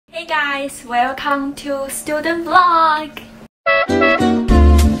guys, welcome to student vlog. Thank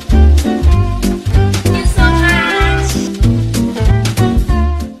you so much.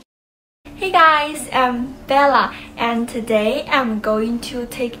 Hey guys, I'm Bella and today I'm going to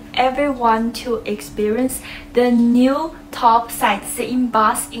take everyone to experience the new top sightseeing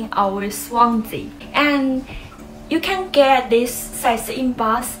bus in our Swansea. And you can get this sightseeing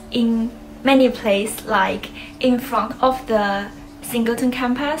bus in many places, like in front of the Singleton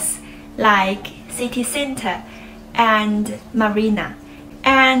campus, like city center and marina,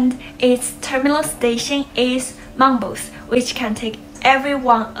 and its terminal station is Mumbles, which can take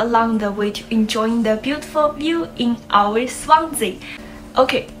everyone along the way to enjoying the beautiful view in our Swansea.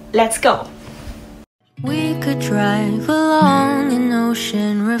 Okay, let's go. We could drive along an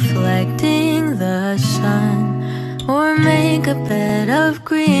ocean reflecting the sun, or make a bed of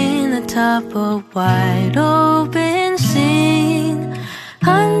green atop a wide open scene.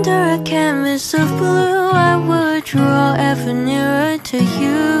 Under a canvas of blue, I would draw ever nearer to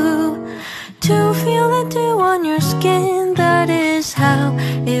you, to feel the dew on your skin. That is how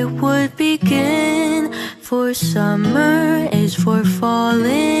it would begin. For summer is for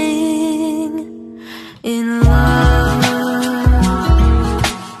falling in love.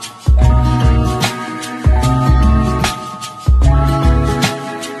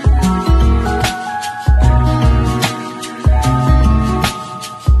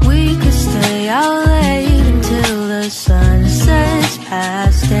 We could stay out late until the sun sets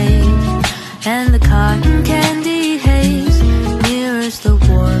past 8, and the cotton candy haze mirrors the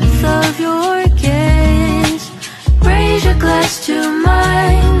warmth of your gaze. Raise your glass to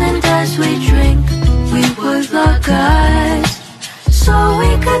mine, and as we drink, we would lock eyes, so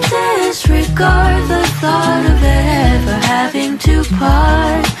we could disregard the thought of ever having to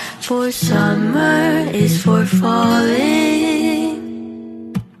part. For summer is for falling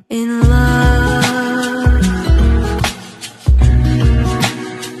in love.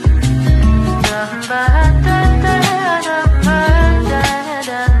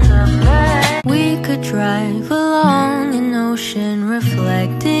 We could drive along an ocean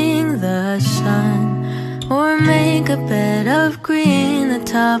reflecting the sun, or make a bed of green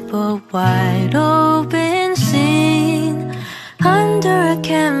atop a wide open scene. Under a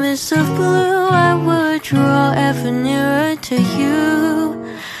canvas of blue, I would draw ever nearer to you,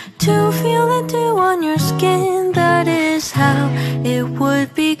 to feel the dew on your skin. That is how it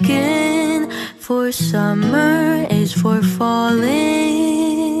would begin. For summer is for falling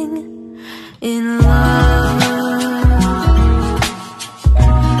in love.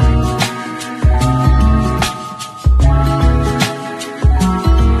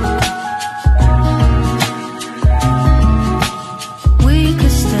 We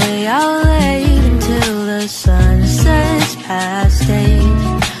could stay out late until the sun sets past 8,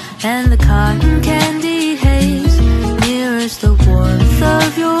 and the cotton candy haze mirrors the warmth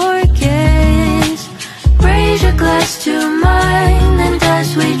of your gaze. Raise your glass to mine, and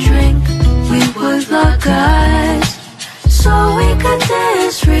as we drink, we would lock eyes, so we could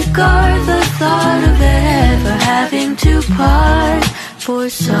disregard the thought of ever having to part. For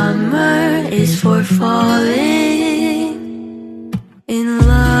summer is for falling